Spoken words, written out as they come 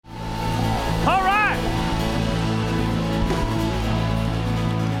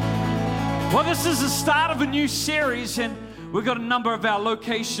Well, this is the start of a new series, and we've got a number of our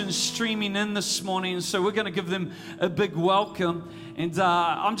locations streaming in this morning, so we're going to give them a big welcome. And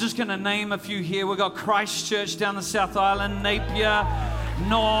I'm just going to name a few here. We've got Christchurch down the South Island, Napier,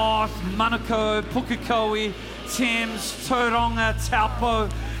 North, Manukau, Pukekohe, Thames, Tauranga, Taupo,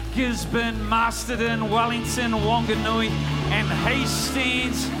 Gisborne, Masterton, Wellington, Wanganui, and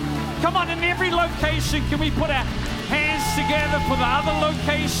Hastings. Come on, in every location, can we put our hands together for the other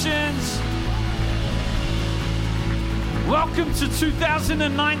locations? Welcome to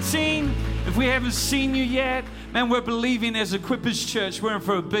 2019. If we haven't seen you yet, man, we're believing as Equippers Church, we're in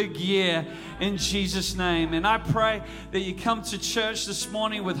for a big year in Jesus' name. And I pray that you come to church this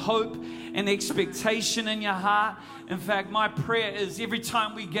morning with hope and expectation in your heart. In fact, my prayer is every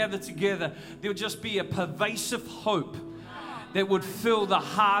time we gather together, there'll just be a pervasive hope that would fill the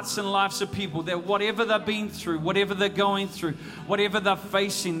hearts and lives of people, that whatever they've been through, whatever they're going through, whatever they're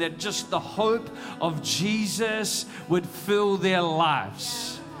facing, that just the hope of Jesus would fill their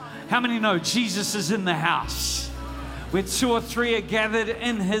lives. How many know Jesus is in the house? Where two or three are gathered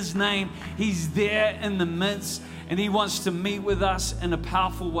in His name, He's there in the midst, and He wants to meet with us in a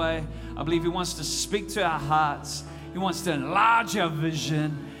powerful way. I believe He wants to speak to our hearts. He wants to enlarge our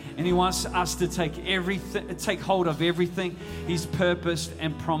vision. And He wants us to take hold of everything He's purposed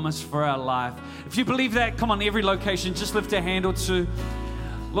and promised for our life. If you believe that, come on, every location, just lift a hand or two.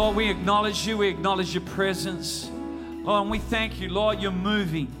 Lord, we acknowledge You. We acknowledge Your presence. Lord, and we thank You, Lord, You're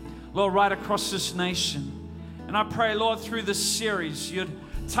moving, Lord, right across this nation. And I pray, Lord, through this series, You'd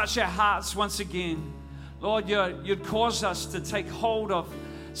touch our hearts once again. Lord, You'd cause us to take hold of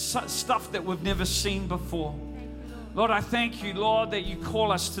stuff that we've never seen before. Lord, I thank You, Lord, that You call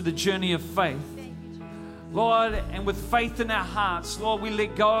us to the journey of faith. Lord, and with faith in our hearts, Lord, we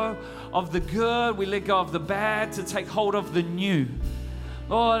let go of the good, we let go of the bad to take hold of the new.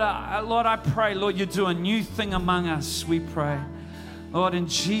 Lord, I pray, Lord, You do a new thing among us, we pray. Lord, in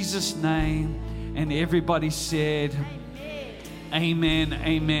Jesus' name, and everybody said, amen,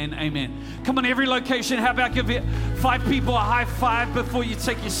 amen, amen. Come on, every location, how about give 5 people a high five before you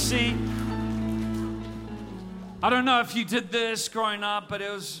take your seat? I don't know if you did this growing up, but it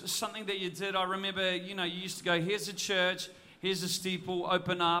was something that you did. I remember, you used to go, here's a church, here's a steeple,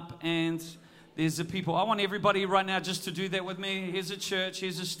 open up, and there's the people. I want everybody right now just to do that with me. Here's a church,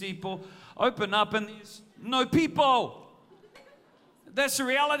 here's a steeple, open up, and there's no people. That's the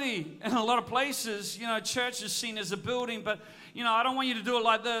reality in a lot of places. Church is seen as a building, but, I don't want you to do it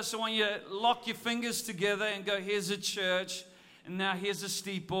like this. I want you to lock your fingers together and go, here's a church. And now here's a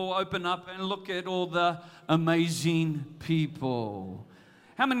steeple, open up and look at all the amazing people.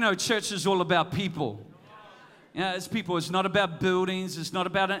 How many know church is all about people? Yeah, it's people. It's not about buildings. It's not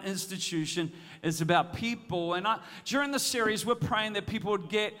about an institution. It's about people. And during the series, we're praying that people would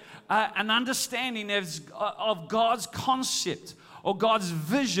get an understanding of God's concept or God's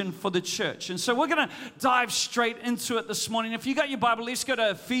vision for the church. And so we're going to dive straight into it this morning. If you got your Bible, let's go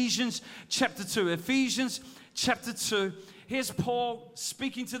to Ephesians chapter 2. Ephesians chapter 2. Here's Paul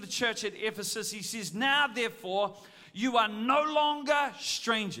speaking to the church at Ephesus. He says, now, therefore, you are no longer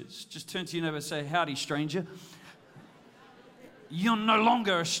strangers. Just turn to your neighbor and say, howdy, stranger. You're no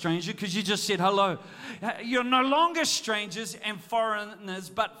longer a stranger because you just said hello. You're no longer strangers and foreigners,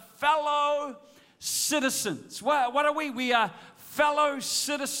 but fellow citizens. What are we? We are fellow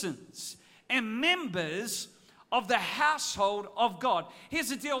citizens and members of the household of God. Here's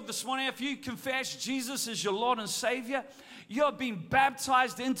the deal this morning. If you confess Jesus as your Lord and Savior, you're being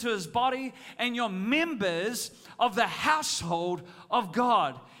baptized into His body and you're members of the household of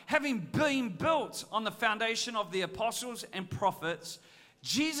God. Having been built on the foundation of the apostles and prophets,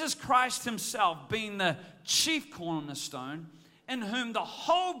 Jesus Christ Himself being the chief cornerstone, in whom the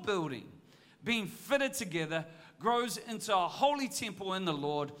whole building being fitted together grows into a holy temple in the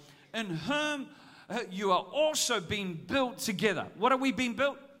Lord, in whom you are also being built together. What are we being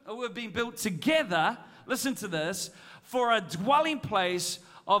built? We're being built together, listen to this, for a dwelling place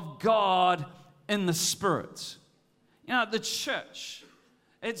of God in the Spirit. The church,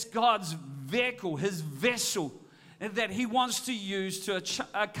 it's God's vehicle, His vessel that He wants to use to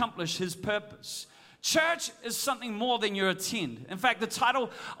accomplish His purpose. Church is something more than you attend. In fact, the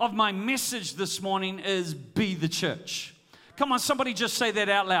title of my message this morning is Be the Church. Come on, somebody just say that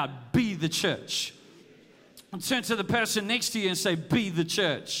out loud. Be the church. And turn to the person next to you and say, be the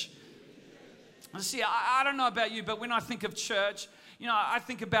church. See, I don't know about you, but when I think of church, I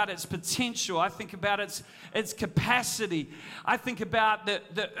think about its potential. I think about its capacity. I think about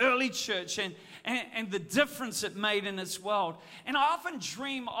the early church and the difference it made in its world. And I often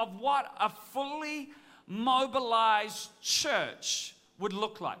dream of what a fully mobilized church would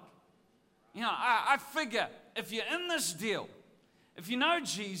look like. You know, I figure if you're in this deal, if you know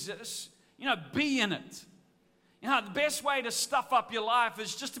Jesus, you know, be in it. You know, the best way to stuff up your life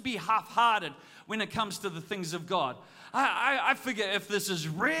is just to be half-hearted when it comes to the things of God. I figure if this is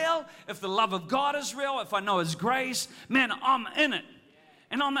real, if the love of God is real, if I know His grace, man, I'm in it.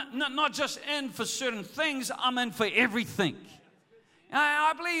 And I'm not just in for certain things, I'm in for everything. And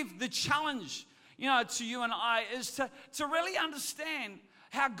I believe the challenge, you know, to you and I is to really understand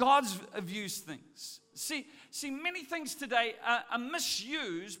how God views things. See, many things today are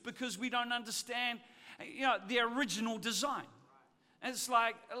misused because we don't understand, you know, the original design. It's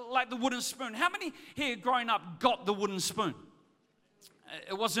like the wooden spoon. How many here growing up got the wooden spoon?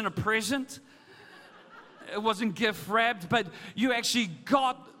 It wasn't a present. It wasn't gift wrapped, but you actually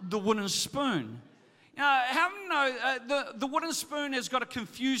got the wooden spoon. How many know the wooden spoon has got a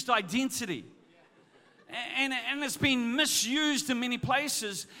confused identity? And it's been misused in many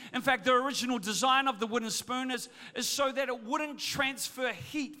places. In fact, the original design of the wooden spoon is so that it wouldn't transfer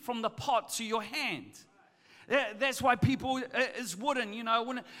heat from the pot to your hand. That's why people is wooden, you know,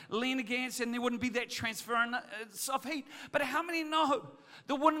 wouldn't lean against and there wouldn't be that transference of heat. But how many know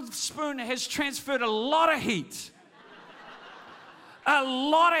the wooden spoon has transferred a lot of heat? A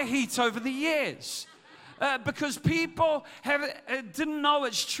lot of heat over the years. Because people didn't know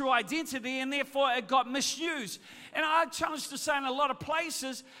its true identity and therefore it got misused. And I challenge to say in a lot of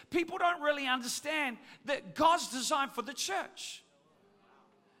places, people don't really understand that God's design for the church.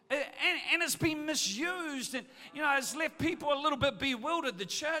 And it's been misused, and you know, it's left people a little bit bewildered. The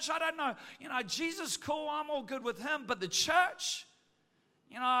church, I don't know, you know, Jesus cool, I'm all good with Him, but the church,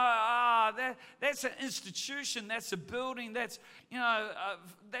 you know, that's an institution, that's a building, that's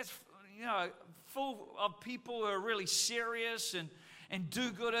full of people who are really serious and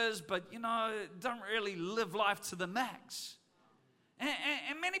do-gooders, but you know, don't really live life to the max.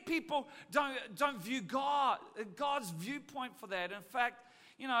 And many people don't view God's viewpoint for that. In fact,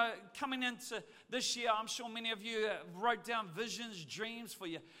 you know, coming into this year, I'm sure many of you wrote down visions, dreams for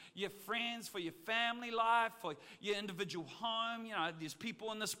your friends, for your family life, for your individual home. You know, there's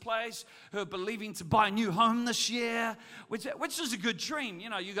people in this place who are believing to buy a new home this year, which is a good dream. You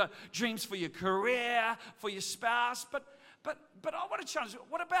know, you got dreams for your career, for your spouse, but I want to challenge you.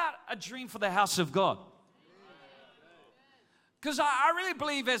 What about a dream for the house of God? Because I really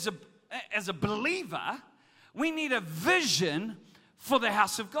believe as a believer, we need a vision for the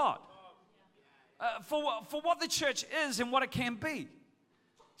house of God, for what the church is and what it can be.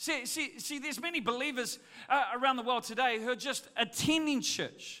 See, there's many believers around the world today who are just attending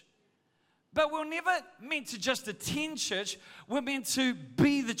church. But we're never meant to just attend church, we're meant to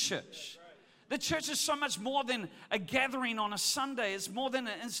be the church. The church is so much more than a gathering on a Sunday. It's more than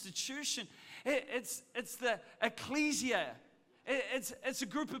an institution. It's the ecclesia. It's a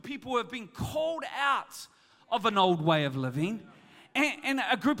group of people who have been called out of an old way of living. And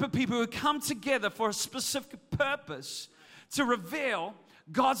a group of people who come together for a specific purpose to reveal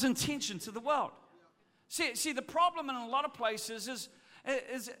God's intention to the world. See, the problem in a lot of places is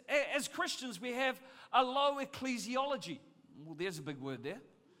as Christians, we have a low ecclesiology. Well, there's a big word there.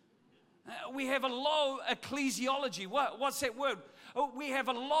 We have a low ecclesiology. What's that word? We have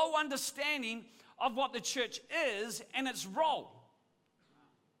a low understanding of what the church is and its role.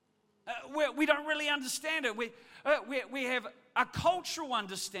 We don't really understand it. We have a cultural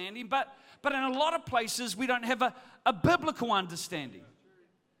understanding, but in a lot of places we don't have a biblical understanding.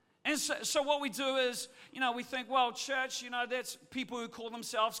 And so what we do is, you know, we think, well, church, you know, that's people who call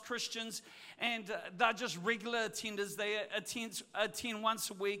themselves Christians, and they're just regular attenders. They attend once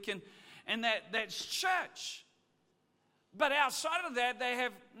a week, and that's church. But outside of that, they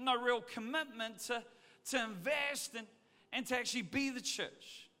have no real commitment to invest and to actually be the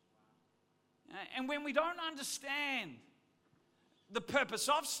church. And when we don't understand the purpose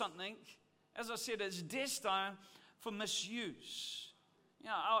of something, as I said, it's destined for misuse. You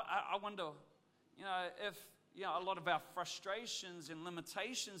know, I wonder, you know, if, you know, a lot of our frustrations and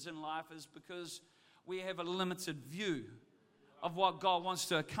limitations in life is because we have a limited view of what God wants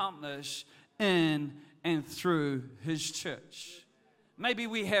to accomplish in and through His church. Maybe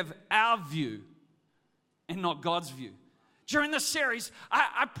we have our view and not God's view. During this series,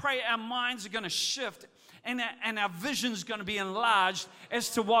 I pray our minds are going to shift and our vision is going to be enlarged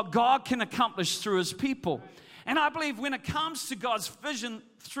as to what God can accomplish through His people. And I believe when it comes to God's vision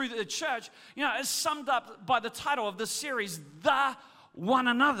through the church, you know, it's summed up by the title of this series, The One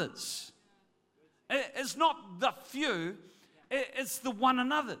Another's. It's not the few, it's the one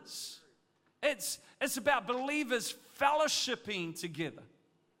another's. It's about believers fellowshipping together.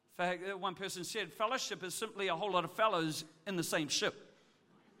 In fact, one person said, fellowship is simply a whole lot of fellows in the same ship.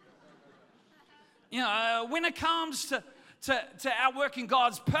 When it comes to our work in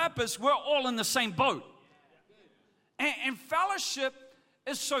God's purpose, we're all in the same boat. And fellowship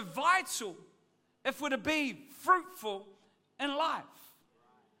is so vital if we're to be fruitful in life.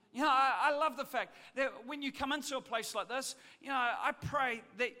 I love the fact that when you come into a place like this, I pray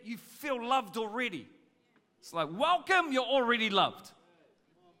that you feel loved already. It's like, welcome, you're already loved.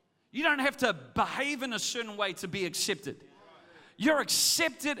 You don't have to behave in a certain way to be accepted. You're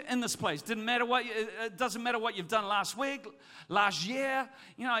accepted in this place. It doesn't matter what you've done last week, last year,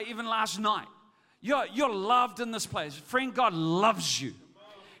 even last night. You're loved in this place. Friend, God loves you.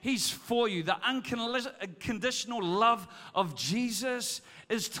 He's for you. The unconditional love of Jesus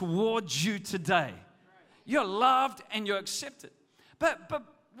is towards you today. You're loved and you're accepted. But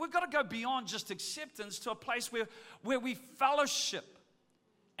we've got to go beyond just acceptance to a place where we fellowship.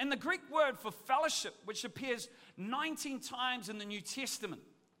 And the Greek word for fellowship, which appears 19 times in the New Testament,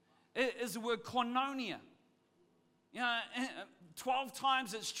 is the word koinonia. 12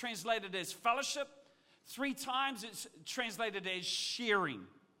 times it's translated as fellowship. 3 times it's translated as sharing.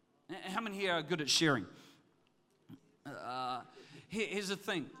 How many here are good at sharing? Here's the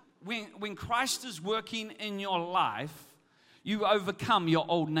thing. When Christ is working in your life, you overcome your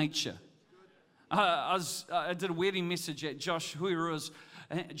old nature. I did a wedding message at Josh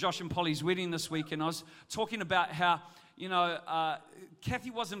and Polly's wedding this week, and I was talking about how, Kathy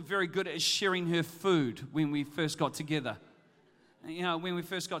wasn't very good at sharing her food when we first got together. When we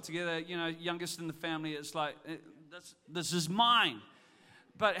first got together, youngest in the family, it's like, this is mine.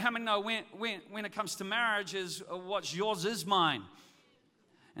 But how many know when it comes to marriage is what's yours is mine.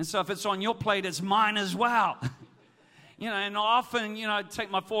 And so if it's on your plate, it's mine as well. And often,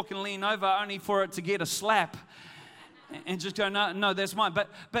 take my fork and lean over only for it to get a slap and just go, no, that's mine.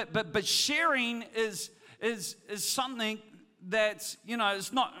 But sharing is something that's,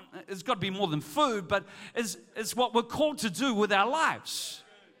 it's got to be more than food, but it's what we're called to do with our lives.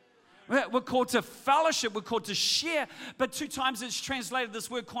 We're called to fellowship, we're called to share, but 2 times it's translated this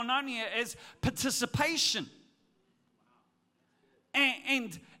word koinonia as participation.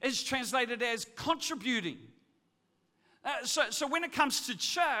 And it's translated as contributing. So when it comes to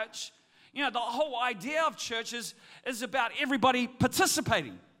church, the whole idea of church is about everybody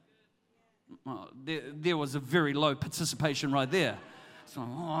participating. Well, there was a very low participation right there.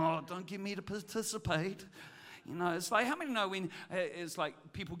 So, don't get me to participate. It's like, how many know when it's like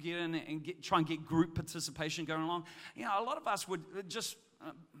people get in and try and get group participation going along? A lot of us would just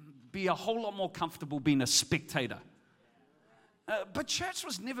be a whole lot more comfortable being a spectator. But church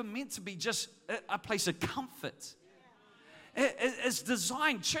was never meant to be just a place of comfort. Church is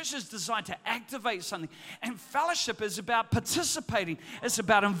designed to activate something. And fellowship is about participating. It's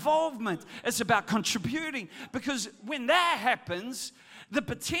about involvement. It's about contributing. Because when that happens, the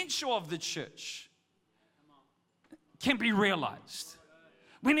potential of the church can be realized.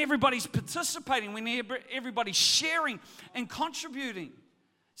 When everybody's participating, when everybody's sharing and contributing.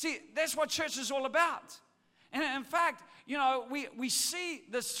 See, that's what church is all about. And in fact, we see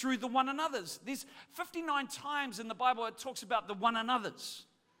this through the one another's. There's 59 times in the Bible it talks about the one another's.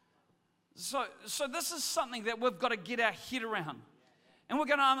 So this is something that we've got to get our head around. And we're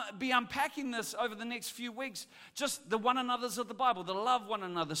going to be unpacking this over the next few weeks. Just the one another's of the Bible. To love one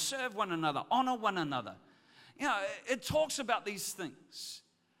another, serve one another, honor one another. It talks about these things.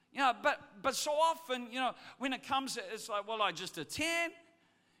 But so often, when it comes, it's like, well, I just attend.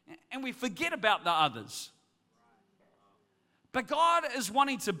 And we forget about the others. But God is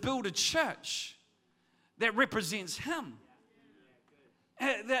wanting to build a church that represents Him,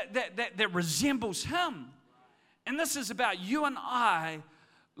 that resembles Him. And this is about you and I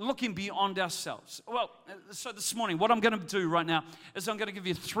looking beyond ourselves. Well, so this morning, what I'm going to do right now is I'm going to give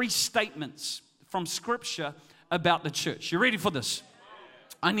you 3 statements from Scripture about the church. You ready for this?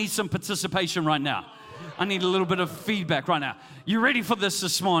 I need some participation right now. I need a little bit of feedback right now. You ready for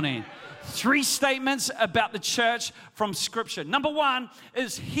this morning? 3 statements about the church from Scripture. Number 1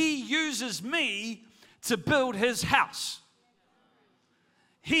 is He uses me to build His house.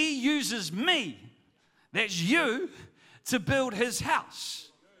 He uses me, that's you, to build His house.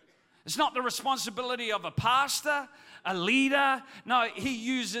 It's not the responsibility of a pastor, a leader. No, He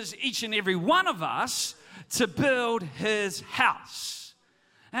uses each and every one of us to build His house.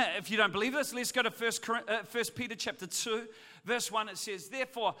 If you don't believe this, let's go to 1 Peter chapter 2. Verse 1, it says,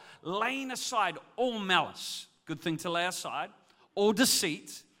 therefore, laying aside all malice, good thing to lay aside, all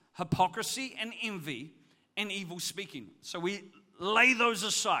deceit, hypocrisy, and envy, and evil speaking. So we lay those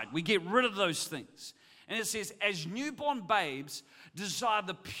aside. We get rid of those things. And it says, as newborn babes, desire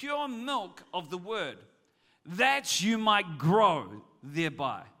the pure milk of the word, that you might grow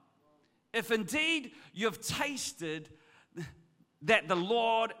thereby. if indeed you've tasted that the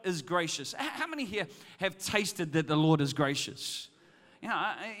Lord is gracious. How many here have tasted that the Lord is gracious?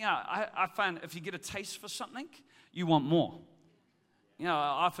 I find if you get a taste for something, you want more. I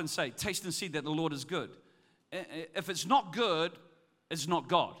often say, taste and see that the Lord is good. If it's not good, it's not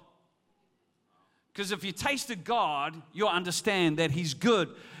God. Because if you tasted God, you'll understand that He's good,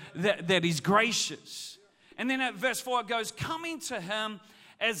 that He's gracious. And then at verse 4 it goes, coming to Him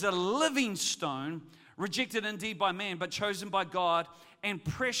as a living stone, rejected indeed by man, but chosen by God, and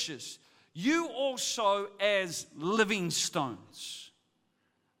precious. You also as living stones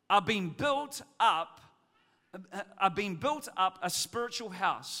are being built up a spiritual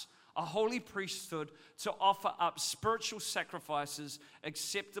house, a holy priesthood, to offer up spiritual sacrifices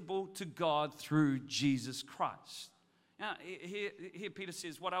acceptable to God through Jesus Christ. Now, here Peter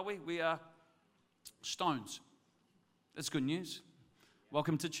says, what are we? We are stones. That's good news.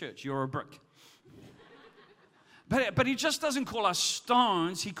 Welcome to church. You're a brick. But he just doesn't call us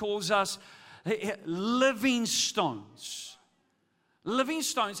stones. He calls us living stones. Living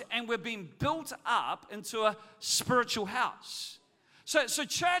stones, and we're being built up into a spiritual house. So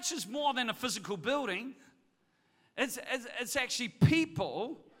church is more than a physical building. It's actually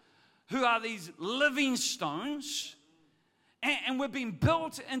people who are these living stones, and we're being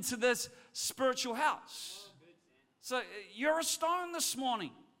built into this spiritual house. So you're a stone this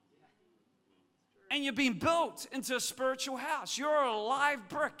morning, and you're being built into a spiritual house. You're a live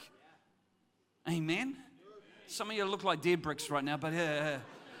brick. Amen. Some of you look like dead bricks right now, but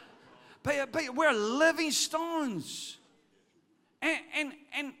we're living stones.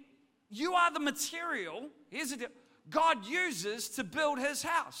 And you are the material, here's the deal, God uses to build His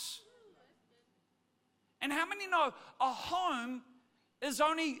house. And how many know a home is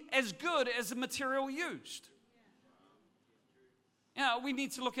only as good as the material used? We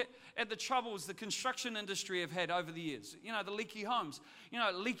need to look at the troubles the construction industry have had over the years. The leaky homes.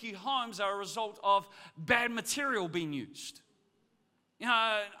 Leaky homes are a result of bad material being used.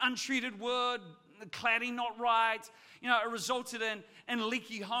 Untreated wood, the cladding not right. It resulted in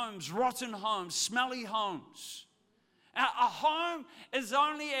leaky homes, rotten homes, smelly homes. A home is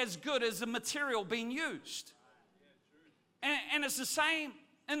only as good as the material being used. And it's the same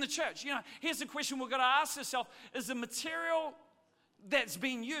in the church. Here's the question we've got to ask ourselves. Is the material that's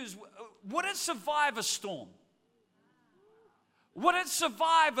being used, would it survive a storm? Would it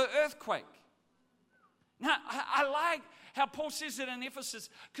survive an earthquake? Now, I like how Paul says it in Ephesus,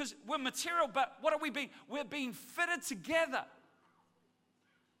 because we're material, but what are we being? We're being fitted together.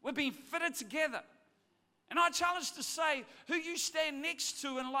 We're being fitted together. And I challenge to say, who you stand next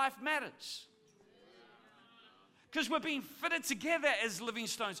to in life matters. Because we're being fitted together as living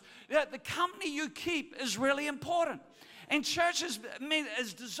stones. The company you keep is really important. And church is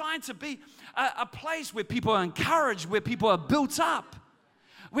designed to be a place where people are encouraged, where people are built up,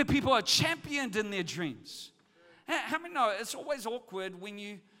 where people are championed in their dreams. How many know it's always awkward when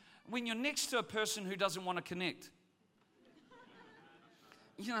you're next to a person who doesn't want to connect?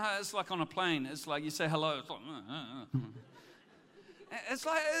 It's like on a plane. It's like you say hello. It's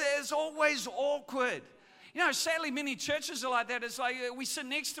like it's always awkward. Sadly, many churches are like that. It's like we sit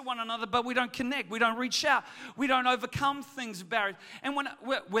next to one another, but we don't connect. We don't reach out. We don't overcome things, barriers. And when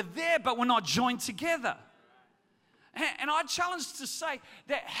we're there, but we're not joined together. And I challenge to say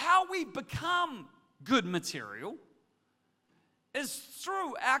that how we become good material is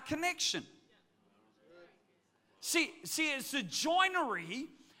through our connection. See, it's the joinery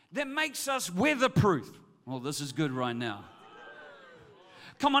that makes us weatherproof. Well, this is good right now.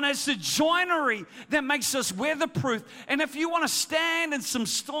 Come on, it's the joinery that makes us weatherproof. And if you want to stand in some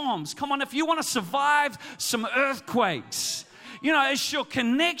storms, come on, if you want to survive some earthquakes, it's your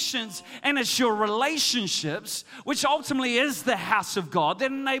connections and it's your relationships, which ultimately is the house of God,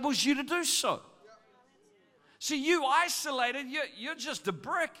 that enables you to do so. See, you isolated, you're just a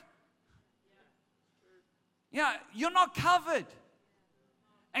brick. You're not covered.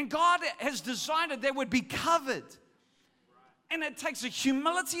 And God has designed it that would be covered. And it takes a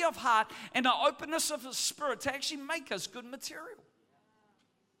humility of heart and an openness of the spirit to actually make us good material.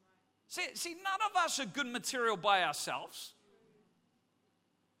 See, none of us are good material by ourselves.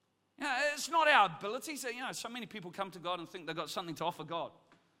 It's not our ability. So many people come to God and think they've got something to offer God.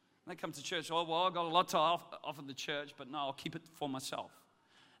 They come to church, I've got a lot to offer the church, but no, I'll keep it for myself.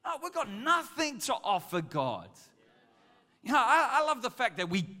 No, we've got nothing to offer God. You know, I love the fact that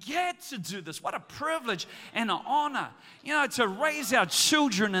we get to do this. What a privilege and an honor, you know, to raise our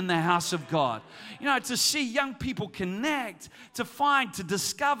children in the house of God. You know, to see young people connect, to find, to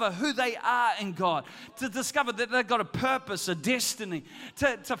discover who they are in God, to discover that they've got a purpose, a destiny,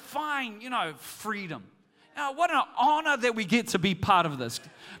 to find, you know, freedom. You know, what an honor that we get to be part of this.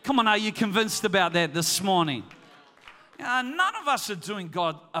 Come on, are you convinced about that this morning? None of us are doing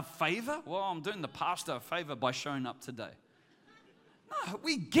God a favor. Well, I'm doing the pastor a favor by showing up today. No,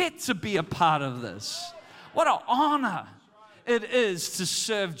 we get to be a part of this. What an honor it is to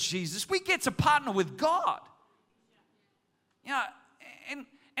serve Jesus. We get to partner with God. You know,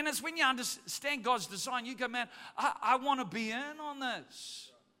 and it's when you understand God's design, you go, man, I want to be in on this.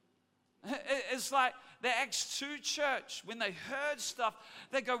 It's like the Acts 2 church, when they heard stuff,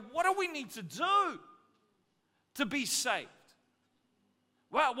 they go, what do we need to do to be saved?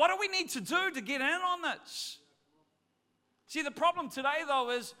 Well, what do we need to do to get in on this? See, the problem today, though,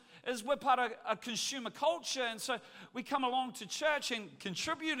 is we're part of a consumer culture, and so we come along to church, and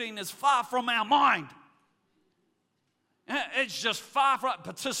contributing is far from our mind. It's just far from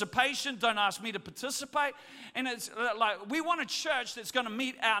participation. Don't ask me to participate. And it's like we want a church that's going to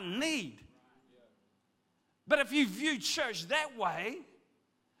meet our need. But if you view church that way,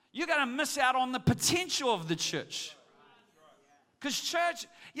 you're going to miss out on the potential of the church. Because church,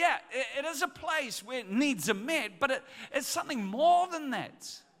 yeah, it is a place where needs are met, but it's something more than that.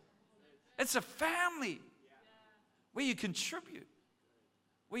 It's a family where you contribute,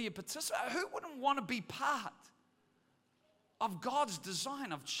 where you participate. Who wouldn't want to be part of God's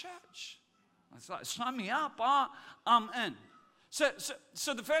design of church? It's like, sign me up, I'm in.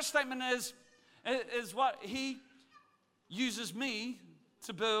 So the first statement is what he uses me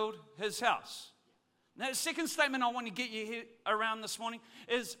to build his house. Now, the second statement I want to get you here around this morning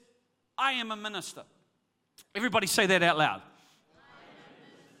is, I am a minister. Everybody say that out loud.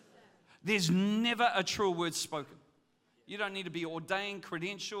 There's never a truer word spoken. You don't need to be ordained,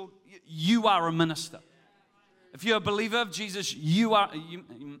 credentialed. You are a minister. If you're a believer of Jesus, you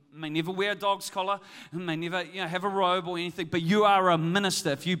may never wear a dog's collar, you may never have a robe or anything, but you are a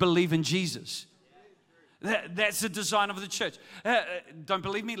minister if you believe in Jesus. That's the design of the church. Don't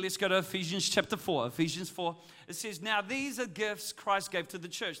believe me? Let's go to Ephesians chapter 4. Ephesians 4, it says, now these are gifts Christ gave to the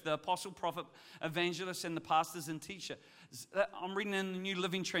church, the apostle, prophet, evangelist, and the pastors and teacher. I'm reading in the New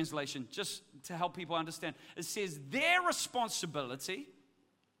Living Translation just to help people understand. It says their responsibility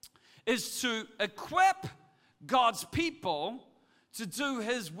is to equip God's people to do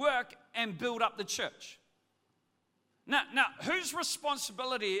his work and build up the church. Now, whose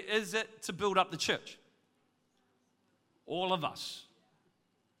responsibility is it to build up the church? All of us.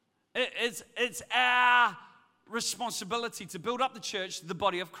 It's our responsibility to build up the church, the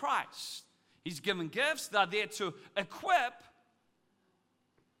body of Christ. He's given gifts. They're there to equip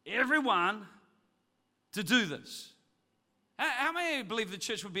everyone to do this. How many believe the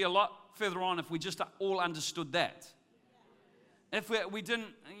church would be a lot further on if we just all understood that? If we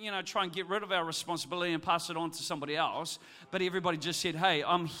didn't, try and get rid of our responsibility and pass it on to somebody else, but everybody just said, hey,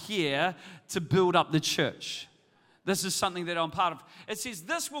 I'm here to build up the church. This is something that I'm part of. It says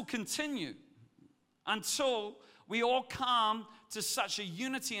this will continue until we all come to such a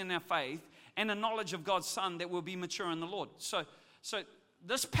unity in our faith and a knowledge of God's Son that we'll be mature in the Lord. So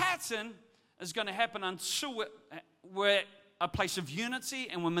this pattern is going to happen until we're at a place of unity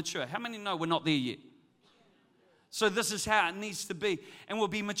and we're mature. How many know we're not there yet? So this is how it needs to be. And we'll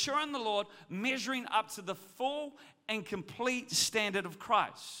be mature in the Lord, measuring up to the full and complete standard of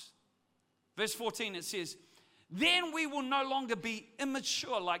Christ. Verse 14, it says, then we will no longer be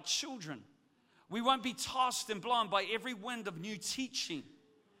immature like children. We won't be tossed and blown by every wind of new teaching.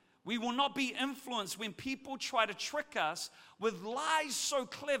 We will not be influenced when people try to trick us with lies so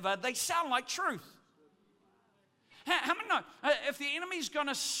clever they sound like truth. How many know? If the enemy's going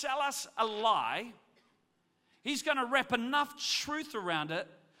to sell us a lie, he's going to wrap enough truth around it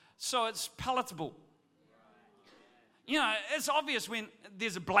so it's palatable. It's obvious when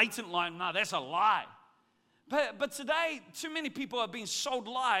there's a blatant lie. No, that's a lie. But today, too many people are being sold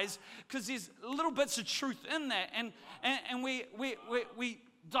lies because there's little bits of truth in there, and we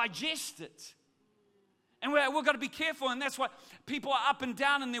digest it. And we've got to be careful, and that's why people are up and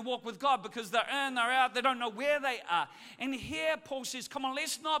down in their walk with God, because they're in, they're out, they don't know where they are. And here Paul says, come on,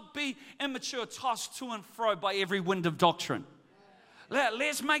 let's not be immature, tossed to and fro by every wind of doctrine.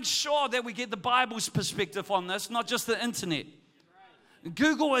 Let's make sure that we get the Bible's perspective on this, not just the internet.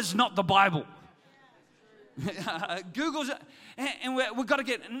 Google is not the Bible. Google's, and we've got to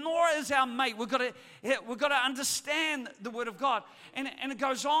get, nor is our mate. We've got to understand the Word of God. And it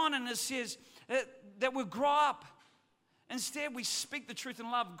goes on and it says that we grow up Instead, we speak the truth in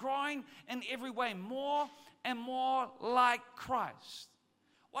love, growing in every way more and more like Christ.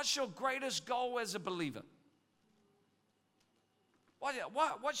 What's your greatest goal as a believer?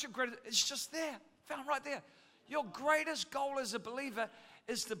 What's your greatest? It's just there, found right there. Your greatest goal as a believer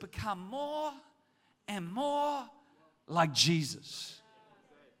is to become more and more like Jesus.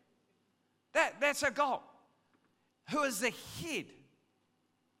 That's our goal. Who is the head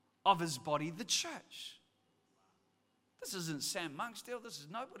of his body, the church. This isn't Sam Monksdale. This is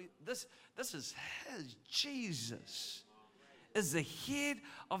nobody. This is his. Jesus is the head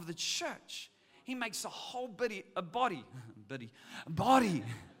of the church. He makes the whole body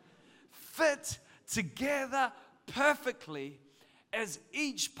fit together perfectly as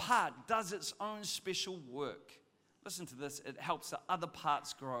each part does its own special work. Listen to this. It helps the other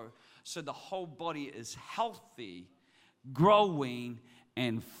parts grow so the whole body is healthy, growing,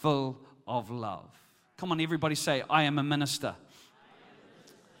 and full of love. Come on, everybody say, I am a minister.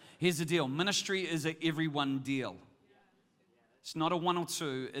 Here's the deal. Ministry is an everyone deal. It's not a one or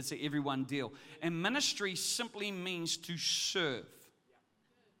two, it's an everyone deal. And ministry simply means to serve.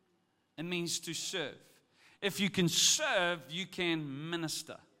 It means to serve. If you can serve, you can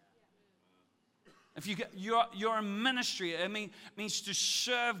minister. If you're a ministry, it means to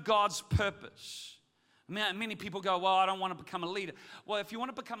serve God's purpose. Many people go, well, I don't want to become a leader. Well, if you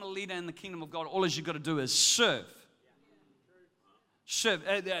want to become a leader in the kingdom of God, all you've got to do is serve. Serve.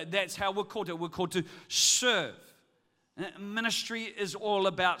 That's how we're called to. We're called to serve. Ministry is all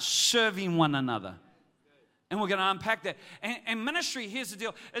about serving one another. And we're going to unpack that. And ministry, here's the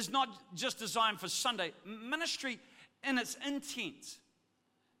deal, is not just designed for Sunday. Ministry in its intent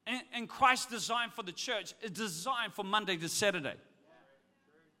and Christ's design for the church is designed for Monday to Saturday.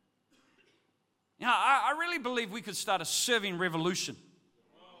 You know, I really believe we could start a serving revolution.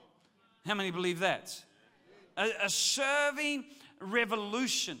 How many believe that? A serving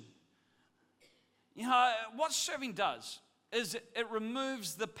revolution. You know, what serving does is it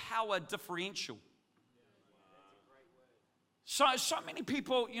removes the power differential. So many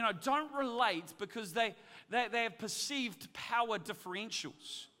people, you know, don't relate because they have perceived power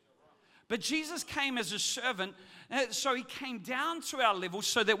differentials. But Jesus came as a servant, so he came down to our level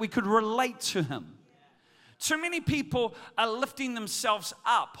so that we could relate to him. Too many people are lifting themselves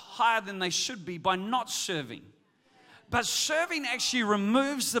up higher than they should be by not serving. But serving actually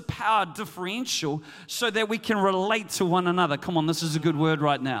removes the power differential so that we can relate to one another. Come on, this is a good word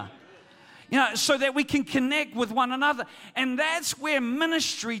right now. You know, so that we can connect with one another. And that's where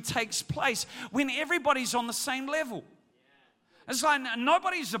ministry takes place, when everybody's on the same level. It's like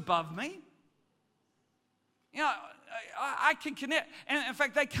nobody's above me. You know, I can connect. And in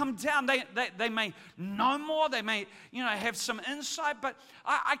fact, they come down. They may know more. They may, you know, have some insight. But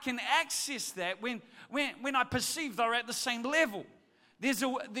I can access that when I perceive they're at the same level. There's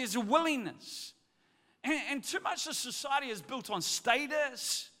a willingness. And too much of society is built on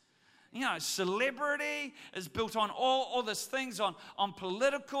status. You know, celebrity is built on all these things, on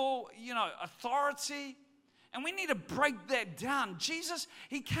political, you know, authority. And we need to break that down. Jesus,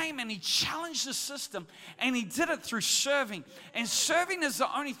 he came and he challenged the system, and he did it through serving. And serving is the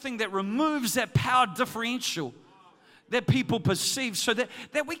only thing that removes that power differential that people perceive so that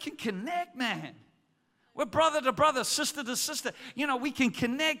we can connect, man. We're brother to brother, sister to sister. You know, we can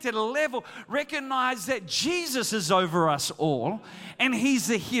connect at a level, recognize that Jesus is over us all, and he's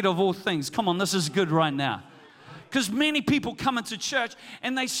the head of all things. Come on, this is good right now. Because many people come into church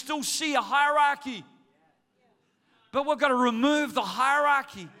and they still see a hierarchy. But we've got to remove the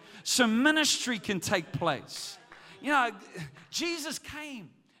hierarchy so ministry can take place. You know, Jesus came.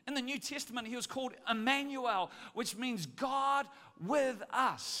 In the New Testament, he was called Emmanuel, which means God with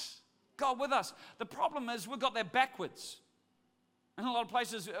us. God with us. The problem is we've got that backwards. In a lot of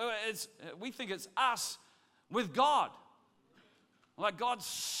places, we think it's us with God. Like God's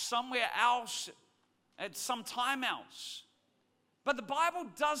somewhere else at some time else. But the Bible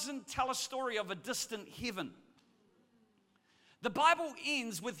doesn't tell a story of a distant heaven. The Bible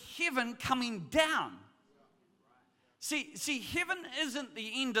ends with heaven coming down. See, heaven isn't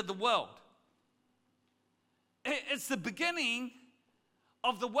the end of the world. It's the beginning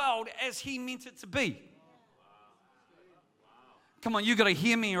of the world as he meant it to be. Come on, you got to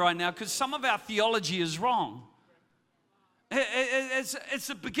hear me right now, because some of our theology is wrong. It's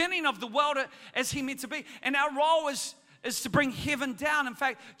the beginning of the world as he meant to be. And our role is to bring heaven down. In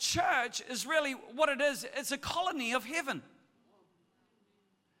fact, church is really what it is. It's a colony of heaven.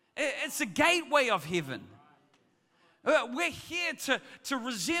 It's a gateway of heaven. We're here to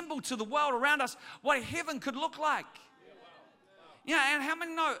resemble to the world around us what heaven could look like. Yeah, and how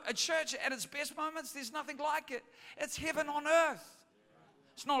many know a church at its best moments, there's nothing like it. It's heaven on earth.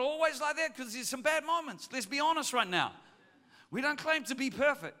 It's not always like that because there's some bad moments. Let's be honest right now. We don't claim to be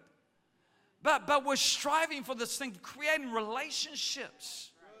perfect. But we're striving for this thing, creating relationships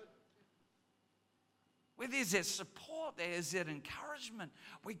where there's that support, there's that encouragement,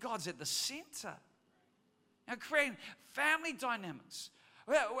 where God's at the center. Now, creating family dynamics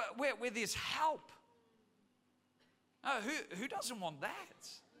where there's help. Who doesn't want that?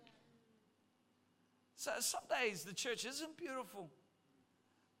 So some days the church isn't beautiful.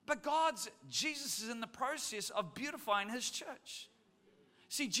 But Jesus is in the process of beautifying his church.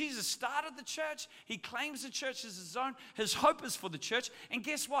 See, Jesus started the church. He claims the church as his own. His hope is for the church. And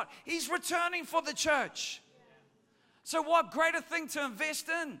guess what? He's returning for the church. So what greater thing to invest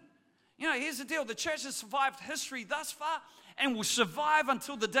in? You know, here's the deal. The church has survived history thus far and will survive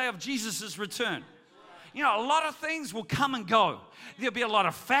until the day of Jesus' return. You know, a lot of things will come and go. There'll be a lot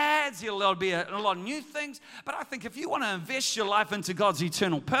of fads. There'll be a lot of new things. But I think if you want to invest your life into God's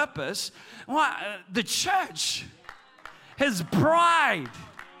eternal purpose, well, the church, his bride,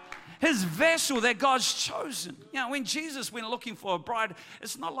 his vessel that God's chosen. You know, when Jesus went looking for a bride,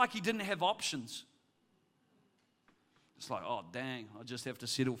 it's not like he didn't have options. It's like, oh, dang, I'll just have to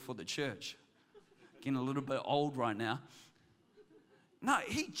settle for the church. Getting a little bit old right now. No,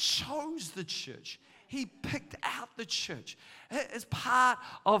 he chose the church. He picked out the church as part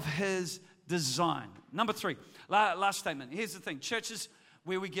of his design. Number 3, last statement. Here's the thing. Churches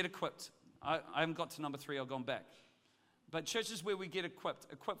where we get equipped. I haven't got to number 3. I've gone back. But churches where we get equipped.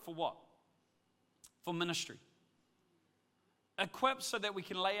 Equipped for what? For ministry. Equipped so that we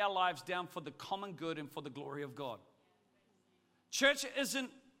can lay our lives down for the common good and for the glory of God. Church isn't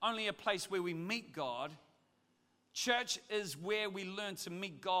only a place where we meet God. Church is where we learn to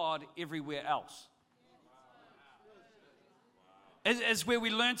meet God everywhere else. It's where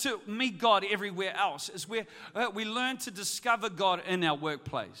we learn to meet God everywhere else. It's where we learn to discover God in our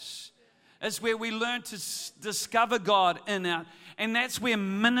workplace. It's where we learn to discover God and that's where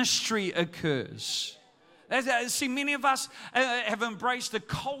ministry occurs. See, many of us have embraced the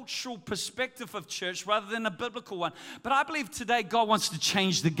cultural perspective of church rather than a biblical one. But I believe today God wants to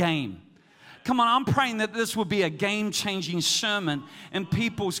change the game. Come on, I'm praying that this will be a game-changing sermon in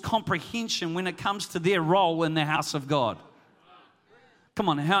people's comprehension when it comes to their role in the house of God. Come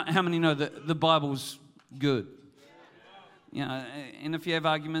on, how many know that the Bible's good? You know, and if you have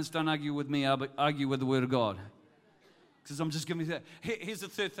arguments, don't argue with me, argue with the Word of God. Because I'm just giving you that. Here's the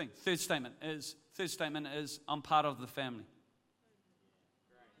third thing. Third statement is I'm part of the family.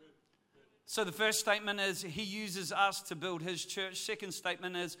 So the first statement is he uses us to build his church. Second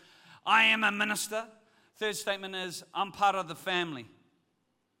statement is I am a minister. Third statement is I'm part of the family.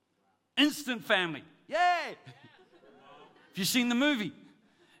 Instant family. Yay! If you've seen the movie,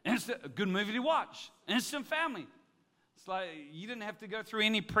 a good movie to watch. Instant family. It's like you didn't have to go through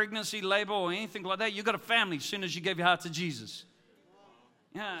any pregnancy, labor, or anything like that. You got a family as soon as you gave your heart to Jesus.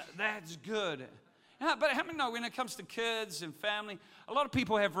 Yeah, that's good. Yeah, but how many know when it comes to kids and family, a lot of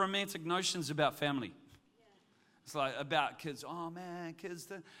people have romantic notions about family. It's like about kids. Oh man, kids.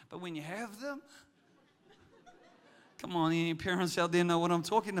 But when you have them, come on, any parents out there know what I'm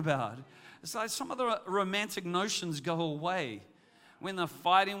talking about. It's like some of the romantic notions go away when they're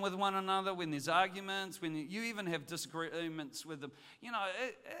fighting with one another, when there's arguments, when you even have disagreements with them. You know,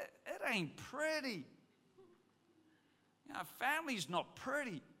 it ain't pretty. You know, family's not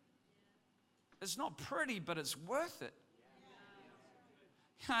pretty. It's not pretty, but it's worth it.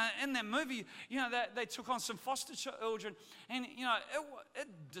 In that movie, you know, they took on some foster children, and, you know, it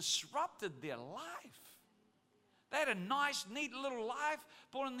disrupted their life. They had a nice, neat little life,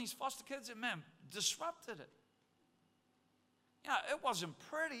 born in these foster kids, and, man, disrupted it. You know, it wasn't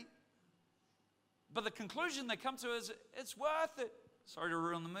pretty, but the conclusion they come to is it's worth it. Sorry to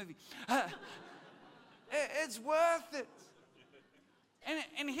ruin the movie. It's worth it.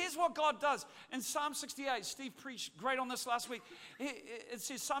 And here's what God does. In Psalm 68, Steve preached great on this last week. It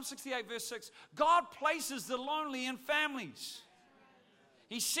says, Psalm 68, verse 6, God places the lonely in families.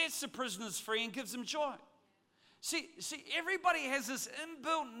 He sets the prisoners free and gives them joy. See, everybody has this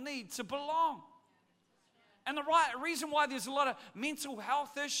inbuilt need to belong. And the reason why there's a lot of mental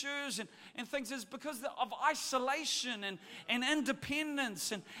health issues and things is because of isolation and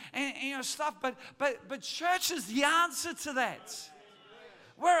independence and you know, stuff. But church is the answer to that.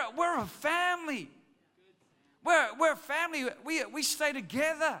 We're a family. We're a family. We stay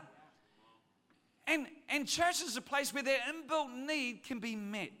together. And church is a place where their inbuilt need can be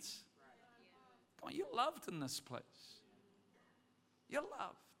met. Come on, you're loved in this place. You're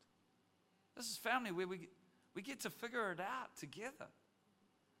loved. This is family where We get to figure it out together.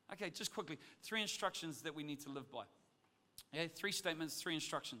 Okay, just quickly, 3 instructions that we need to live by. Okay, 3 statements, 3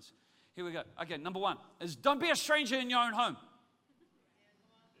 instructions. Here we go. Okay, number 1 is don't be a stranger in your own home.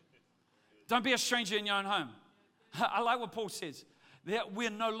 Don't be a stranger in your own home. I like what Paul says, that we're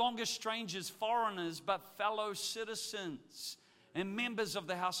no longer strangers, foreigners, but fellow citizens and members of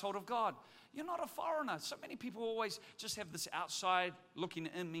the household of God. You're not a foreigner. So many people always just have this outside looking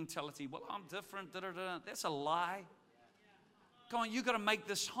in mentality. Well, I'm different. That's a lie. Go on, you've got to make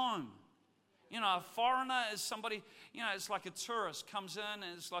this home. You know, a foreigner is somebody, you know, it's like a tourist comes in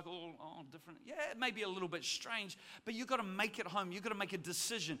and it's like all different. Yeah, it may be a little bit strange, but you've got to make it home. You've got to make a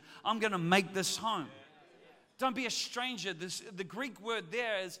decision. I'm going to make this home. Don't be a stranger. The Greek word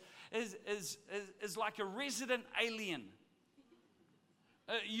there is like a resident alien.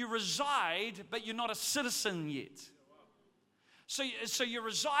 You reside, but you're not a citizen yet. So you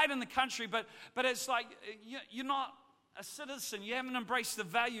reside in the country, but it's like you're not a citizen. You haven't embraced the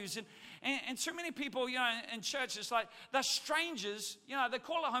values. And too many people, you know, in church, it's like they're strangers. You know, they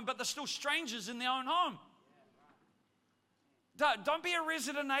call it home, but they're still strangers in their own home. Don't be a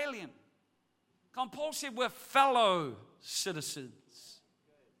resident alien. Paul said we're fellow citizens.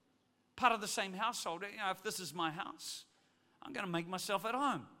 Part of the same household. You know, if this is my house, I'm going to make myself at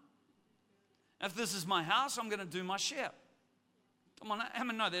home. If this is my house, I'm going to do my share. Come on, how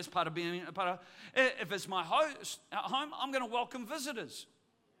many know that's part of being a part of? If it's my home, I'm going to welcome visitors.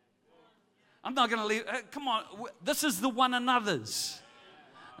 I'm not going to leave. Come on, this is the one another's.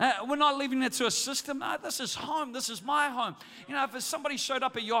 We're not leaving it to a system. No, this is home. This is my home. You know, if somebody showed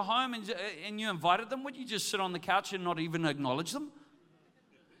up at your home and you invited them, would you just sit on the couch and not even acknowledge them?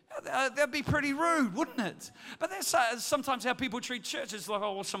 That'd be pretty rude, wouldn't it? But that's sometimes how people treat church. It's like,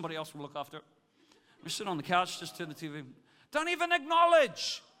 oh, well, somebody else will look after it. We sit on the couch, just turn the TV. Don't even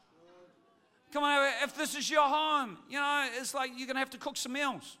acknowledge. Come on, if this is your home, you know, it's like you're going to have to cook some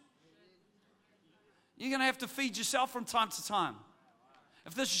meals. You're going to have to feed yourself from time to time.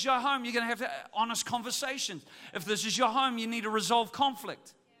 If this is your home, you're going to have honest conversations. If this is your home, you need to resolve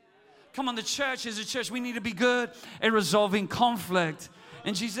conflict. Come on, the church is a church. We need to be good at resolving conflict.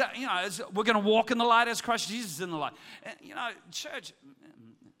 And Jesus, you know, we're going to walk in the light as Christ Jesus is in the light. And, you know, church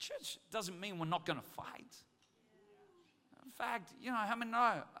doesn't mean we're not going to fight. In fact, you know, how many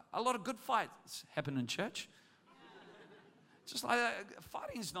know a lot of good fights happen in church? Just like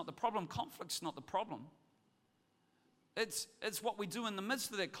fighting is not the problem. Conflict's not the problem. It's what we do in the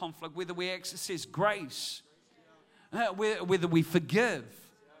midst of that conflict, whether we exercise grace, whether we forgive,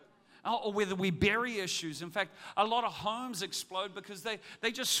 or whether we bury issues. In fact, a lot of homes explode because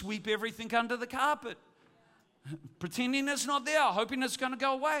they just sweep everything under the carpet, pretending it's not there, hoping it's going to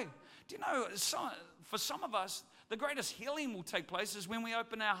go away. Do you know, for some of us, the greatest healing will take place is when we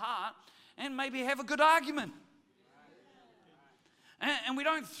open our heart and maybe have a good argument. And we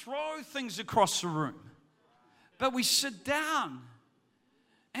don't throw things across the room, but we sit down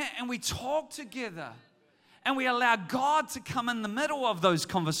and we talk together. And we allow God to come in the middle of those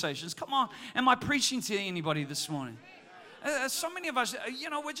conversations. Come on, am I preaching to anybody this morning? So many of us,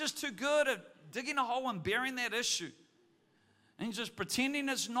 you know, we're just too good at digging a hole and burying that issue. And just pretending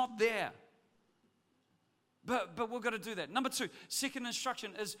it's not there. But we've got to do that. Number 2, second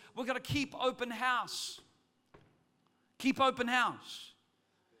instruction is we've got to keep open house. Keep open house.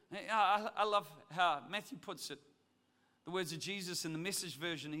 I love how Matthew puts it. The words of Jesus in the Message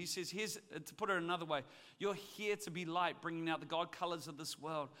version, he says, here's, to put it another way, you're here to be light, bringing out the God colors of this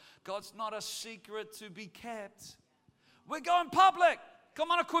world. God's not a secret to be kept. We're going public.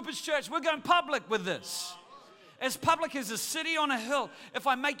 Come on, Equippers Church, we're going public with this. As public as a city on a hill. If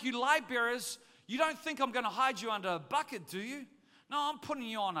I make you light bearers, you don't think I'm going to hide you under a bucket, do you? No, I'm putting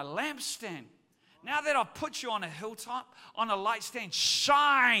you on a lampstand. Now that I've put you on a hilltop, on a light stand,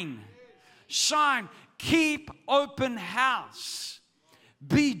 shine. Shine. Keep open house.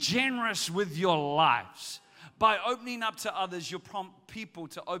 Be generous with your lives. By opening up to others, you'll prompt people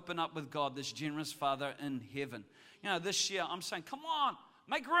to open up with God, this generous Father in heaven. You know, this year I'm saying, come on,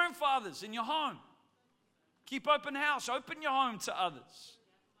 make room for others in your home. Keep open house. Open your home to others.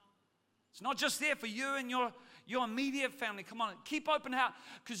 It's not just there for you and your immediate family. Come on, keep open house.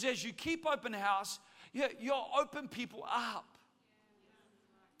 Because as you keep open house, you'll open people up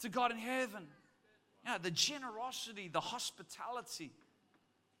to God in heaven. You know, the generosity, the hospitality.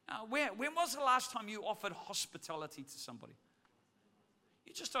 When was the last time you offered hospitality to somebody?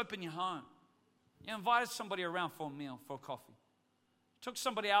 You just open your home. You invited somebody around for a meal, for a coffee. Took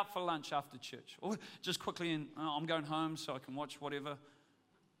somebody out for lunch after church. Or just quickly, I'm going home so I can watch whatever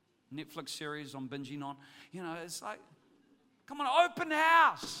Netflix series I'm binging on. You know, it's like, come on, open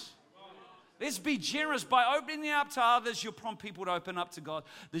house. Let's be generous. By opening up to others, you'll prompt people to open up to God,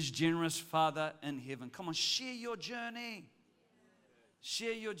 this generous Father in heaven. Come on, share your journey.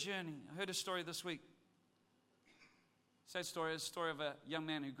 Share your journey. I heard a story this week. Sad story. It's a story of a young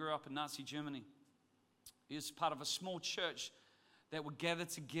man who grew up in Nazi Germany. He was part of a small church that would gather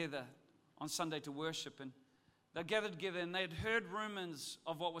together on Sunday to worship. And they gathered together and they had heard rumors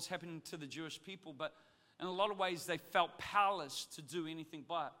of what was happening to the Jewish people, but in a lot of ways they felt powerless to do anything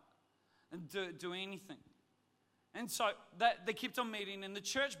by it and do anything. And so they kept on meeting, and the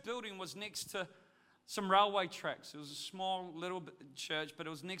church building was next to some railway tracks. It was a small little church, but it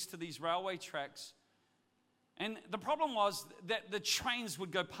was next to these railway tracks. And the problem was that the trains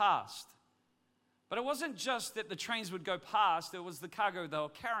would go past. But it wasn't just that the trains would go past, it was the cargo they were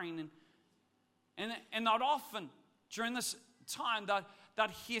carrying. And they'd often, during this time,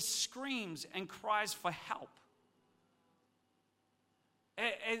 they'd hear screams and cries for help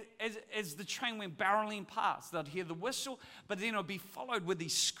as the train went barreling past. They'd hear the whistle, but then it would be followed with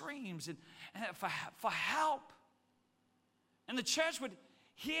these screams and for help. And the church would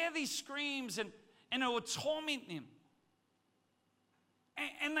hear these screams and it would torment them.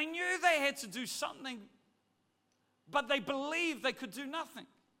 And they knew they had to do something, but they believed they could do nothing.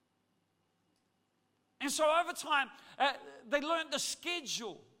 And so over time, they learned the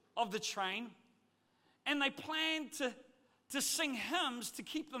schedule of the train, and they planned to sing hymns to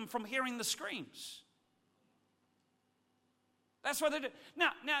keep them from hearing the screams. That's what they did.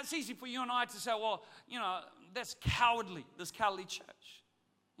 Now it's easy for you and I to say, well, that's cowardly, this cowardly church.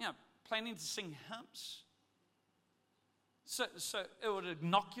 Planning to sing hymns. So it would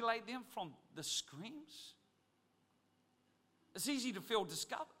inoculate them from the screams. It's easy to feel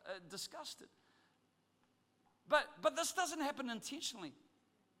disgusted. But this doesn't happen intentionally.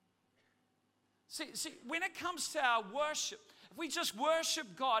 See, when it comes to our worship, if we just worship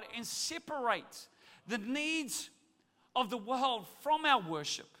God and separate the needs of the world from our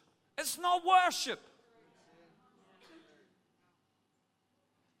worship, it's not worship.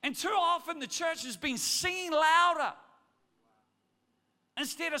 And too often the church has been singing louder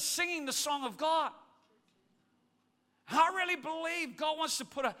instead of singing the song of God. I really believe God wants to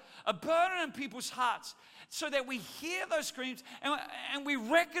put a burden in people's hearts so that we hear those screams and we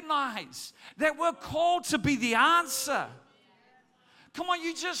recognize that we're called to be the answer. Come on,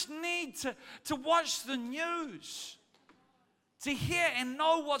 you just need to watch the news to hear and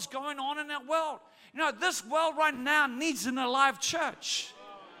know what's going on in our world. This world right now needs an alive church.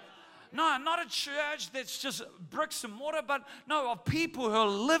 No, not a church that's just bricks and mortar, but of people who are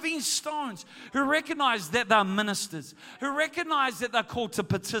living stones, who recognize that they're ministers, who recognize that they're called to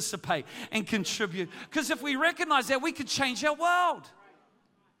participate and contribute. Because if we recognize that, we could change our world.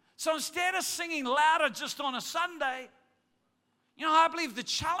 So instead of singing louder just on a Sunday, I believe the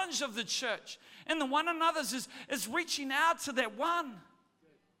challenge of the church and the one another's is reaching out to that one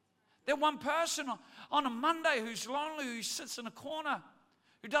person on a Monday who's lonely, who sits in a corner,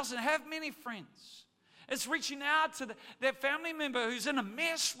 who doesn't have many friends. It's reaching out to that family member who's in a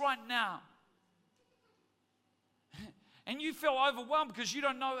mess right now. And you feel overwhelmed because you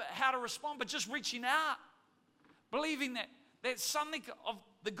don't know how to respond, but just reaching out, believing that something of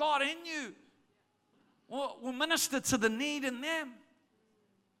the God in you will minister to the need in them.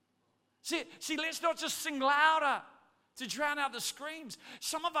 See, let's not just sing louder to drown out the screams.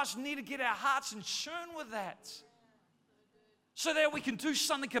 Some of us need to get our hearts in tune with that, so that we can do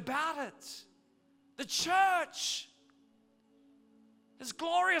something about it. The church is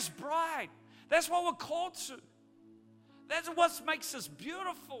glorious bride. That's what we're called to. That's what makes us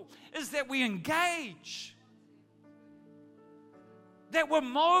beautiful, is that we engage, that we're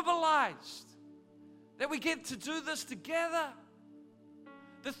mobilized, that we get to do this together.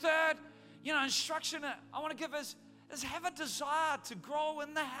 The third, instruction I want to give is have a desire to grow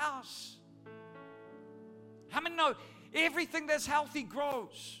in the house. How many know everything that's healthy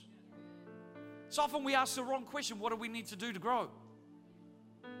grows? So often we ask the wrong question. What do we need to do to grow?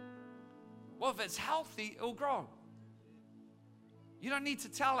 Well, if it's healthy, it'll grow. You don't need to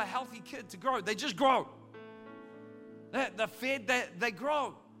tell a healthy kid to grow. They just grow. They're fed, they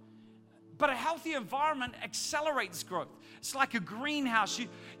grow. But a healthy environment accelerates growth. It's like a greenhouse.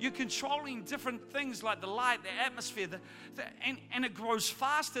 You're controlling different things like the light, the atmosphere, and it grows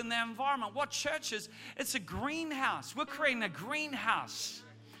fast in the environment. What church is? It's a greenhouse. We're creating a greenhouse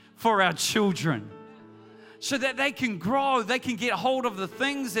for our children so that they can grow, they can get hold of the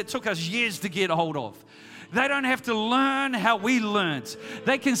things that took us years to get hold of. They don't have to learn how we learned.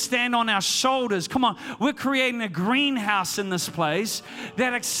 They can stand on our shoulders. Come on, we're creating a greenhouse in this place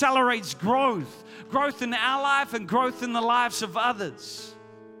that accelerates growth in our life and growth in the lives of others.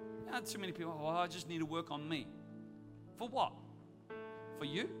 Too many people, oh, I just need to work on me. For what? For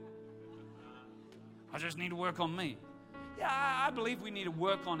you? I just need to work on me. Yeah, I believe we need to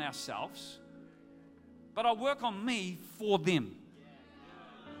work on ourselves. But I work on me for them.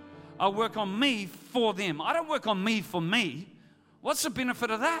 I work on me for them. I don't work on me for me. What's the benefit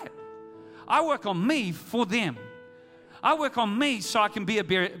of that? I work on me for them. I work on me so I can be a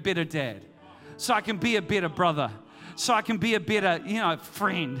better dad. So I can be a better brother. So I can be a better,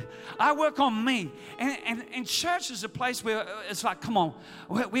 friend. I work on me. And church is a place where it's like, come on,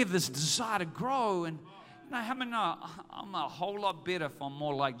 we have this desire to grow. And how many know I'm a whole lot better if I'm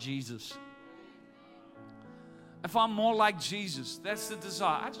more like Jesus? If I'm more like Jesus, that's the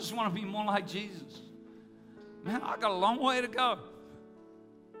desire. I just want to be more like Jesus. Man, I got a long way to go.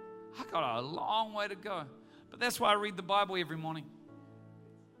 I got a long way to go. But that's why I read the Bible every morning.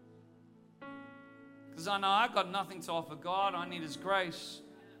 Because I know I got nothing to offer God. I need His grace.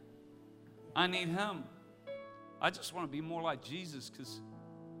 I need Him. I just want to be more like Jesus because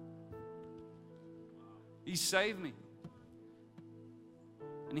He saved me.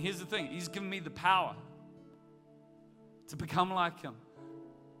 And here's the thing. He's given me the power to become like Him.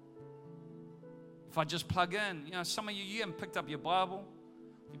 If I just plug in, some of you haven't picked up your Bible.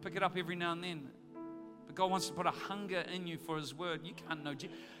 You pick it up every now and then. But God wants to put a hunger in you for His Word. You can't know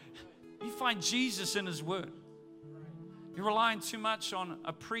Jesus. You find Jesus in His Word. You're relying too much on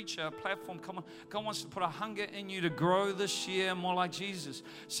a preacher, a platform. Come on. God wants to put a hunger in you to grow this year more like Jesus.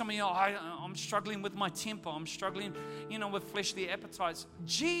 Some of you, I'm struggling with my temper. I'm struggling, with fleshly appetites.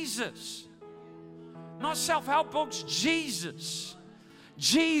 Jesus. Not self-help books, Jesus.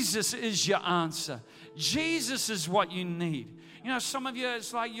 Jesus is your answer. Jesus is what you need. Some of you,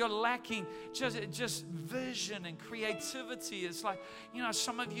 it's like you're lacking just vision and creativity. It's like,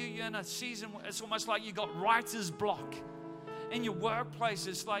 some of you, you're in a season where it's almost like you got writer's block. In your workplace,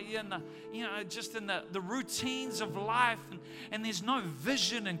 it's like you're in the, just in the routines of life, and there's no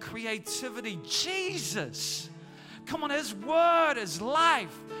vision and creativity. Jesus. Come on, His Word is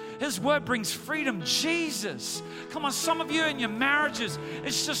life. His Word brings freedom. Jesus. Come on, some of you in your marriages,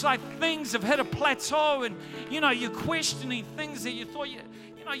 it's just like things have hit a plateau and, you're questioning things that you thought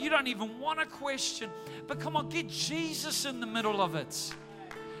you don't even want to question. But come on, get Jesus in the middle of it.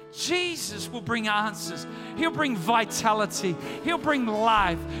 Jesus will bring answers. He'll bring vitality. He'll bring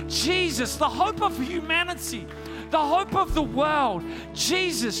life. Jesus, the hope of humanity. The hope of the world.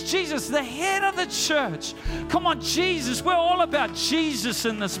 Jesus, the head of the church. Come on, Jesus. We're all about Jesus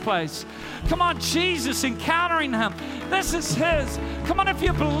in this place. Come on, Jesus, encountering Him. This is His. Come on, if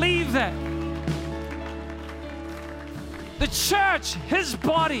you believe that. The church, His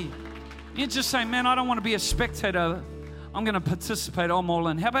body. You just say, man, I don't want to be a spectator. I'm going to participate. I'm all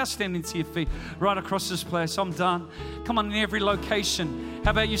in. How about standing to your feet right across this place? I'm done. Come on, in every location.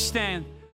 How about you stand?